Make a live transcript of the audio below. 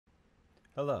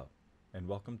Hello, and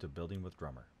welcome to Building with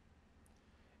Drummer.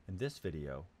 In this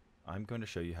video, I'm going to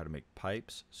show you how to make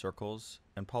pipes, circles,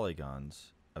 and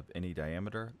polygons of any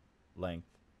diameter, length,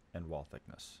 and wall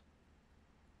thickness.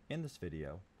 In this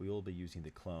video, we will be using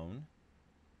the clone,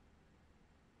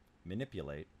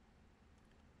 manipulate,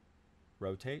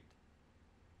 rotate,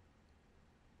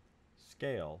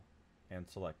 scale, and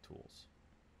select tools.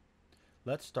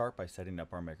 Let's start by setting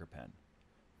up our maker pen.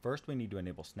 First, we need to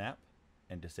enable snap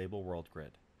and disable world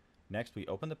grid. Next, we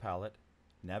open the palette,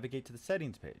 navigate to the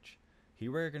settings page. Here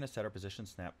we're going to set our position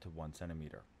snap to 1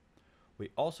 centimeter. We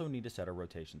also need to set a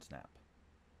rotation snap.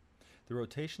 The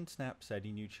rotation snap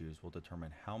setting you choose will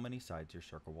determine how many sides your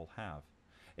circle will have.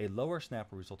 A lower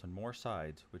snap will result in more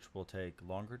sides, which will take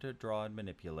longer to draw and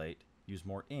manipulate, use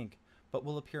more ink, but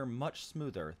will appear much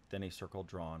smoother than a circle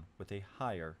drawn with a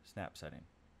higher snap setting.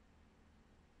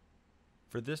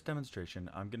 For this demonstration,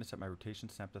 I'm going to set my rotation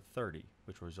snap to 30,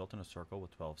 which will result in a circle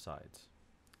with 12 sides.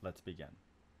 Let's begin.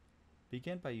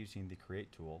 Begin by using the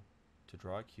Create tool to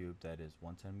draw a cube that is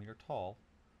 1 centimeter tall,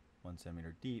 1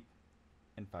 centimeter deep,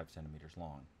 and 5 centimeters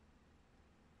long.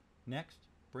 Next,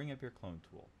 bring up your Clone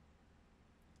tool.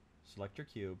 Select your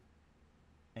cube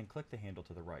and click the handle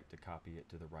to the right to copy it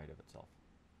to the right of itself.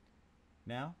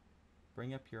 Now,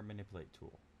 bring up your Manipulate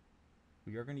tool.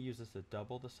 We are going to use this to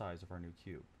double the size of our new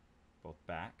cube, both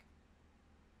back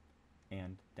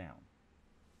and down.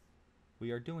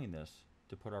 We are doing this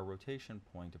to put our rotation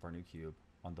point of our new cube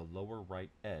on the lower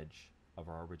right edge of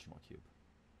our original cube.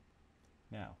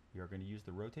 Now, we are going to use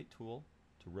the Rotate tool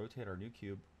to rotate our new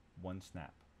cube 1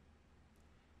 snap.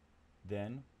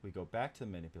 Then, we go back to the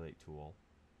Manipulate tool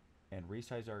and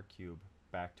resize our cube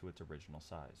back to its original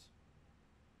size.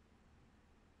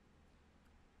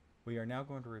 We are now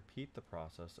going to repeat the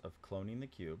process of cloning the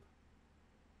cube,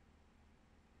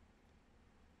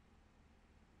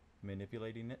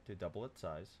 manipulating it to double its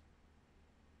size,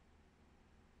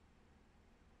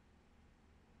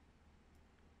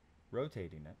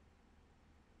 rotating it,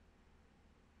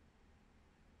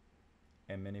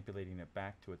 and manipulating it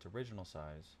back to its original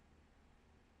size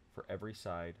for every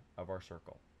side of our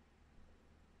circle.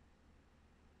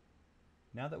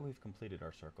 Now that we've completed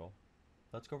our circle,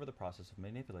 let's go over the process of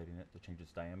manipulating it to change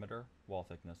its diameter, wall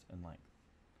thickness, and length.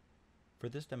 For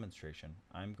this demonstration,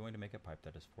 I'm going to make a pipe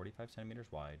that is 45 centimeters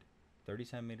wide, 30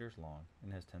 centimeters long,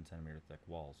 and has 10 centimeter thick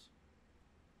walls.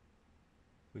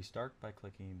 We start by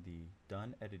clicking the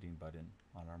Done Editing button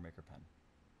on our maker pen.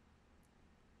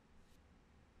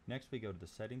 Next, we go to the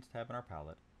Settings tab in our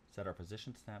palette, set our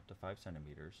position snap to 5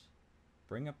 centimeters,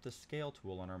 bring up the Scale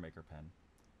tool on our maker pen,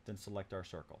 then select our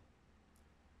circle.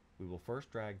 We will first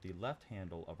drag the left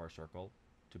handle of our circle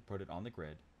to put it on the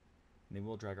grid, and then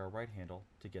we'll drag our right handle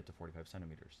to get to 45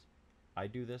 centimeters. I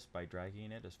do this by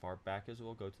dragging it as far back as it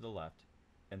will go to the left,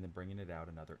 and then bringing it out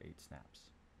another 8 snaps.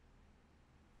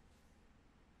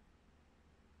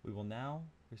 We will now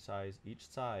resize each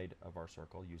side of our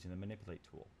circle using the Manipulate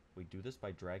tool. We do this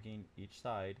by dragging each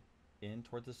side in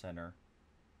towards the center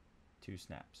 2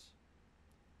 snaps.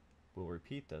 We'll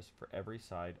repeat this for every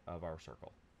side of our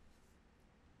circle.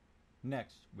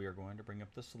 Next, we are going to bring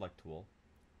up the Select tool,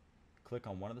 click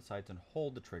on one of the sides and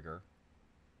hold the trigger,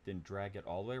 then drag it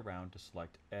all the way around to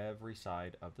select every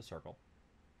side of the circle.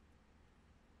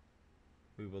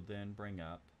 We will then bring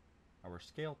up our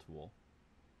Scale tool,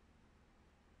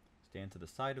 stand to the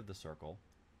side of the circle,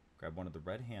 grab one of the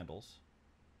red handles,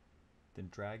 then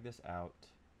drag this out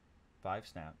 5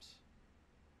 snaps,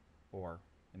 or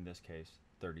in this case,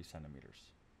 30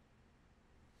 centimeters.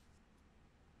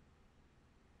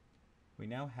 We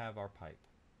now have our pipe,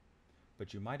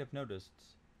 but you might have noticed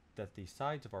that the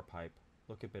sides of our pipe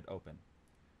look a bit open.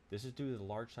 This is due to the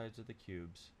large size of the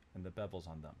cubes and the bevels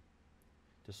on them.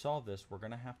 To solve this, we're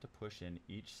going to have to push in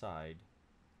each side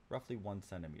roughly 1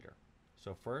 centimeter.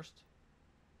 So first,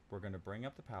 we're going to bring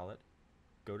up the palette,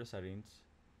 go to Settings,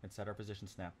 and set our position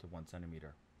snap to 1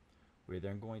 centimeter. We're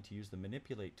then going to use the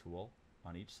Manipulate tool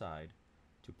on each side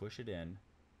to push it in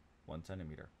 1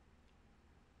 centimeter,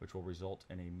 which will result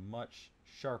in a much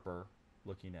sharper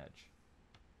looking edge.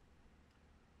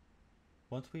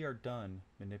 Once we are done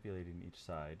manipulating each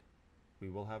side, we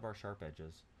will have our sharp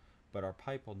edges, but our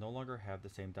pipe will no longer have the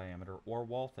same diameter or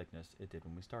wall thickness it did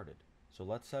when we started. So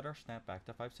let's set our snap back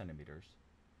to 5 centimeters,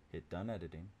 hit Done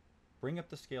Editing, bring up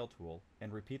the Scale tool,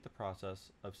 and repeat the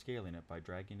process of scaling it by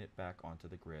dragging it back onto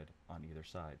the grid on either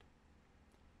side.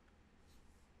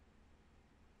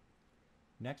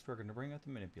 Next, we're going to bring up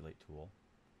the Manipulate tool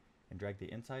and drag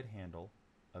the inside handle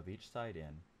of each side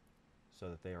in so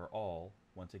that they are all,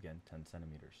 once again, 10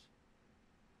 centimeters.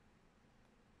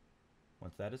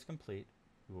 Once that is complete,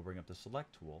 we will bring up the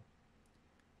Select tool,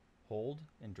 Hold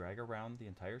and drag around the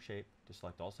entire shape to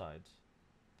select all sides.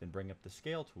 Then bring up the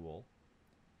scale tool,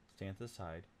 stand to the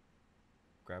side,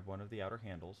 grab one of the outer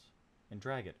handles, and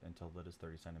drag it until it is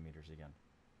 30 centimeters again.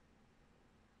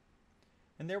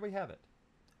 And there we have it,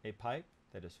 a pipe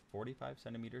that is 45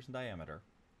 centimeters in diameter,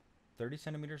 30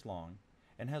 centimeters long,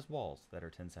 and has walls that are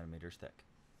 10 centimeters thick.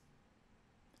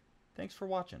 Thanks for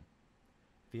watching.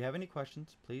 If you have any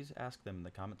questions, please ask them in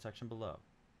the comment section below.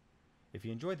 If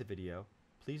you enjoyed the video,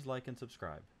 please like and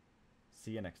subscribe.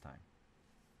 See you next time.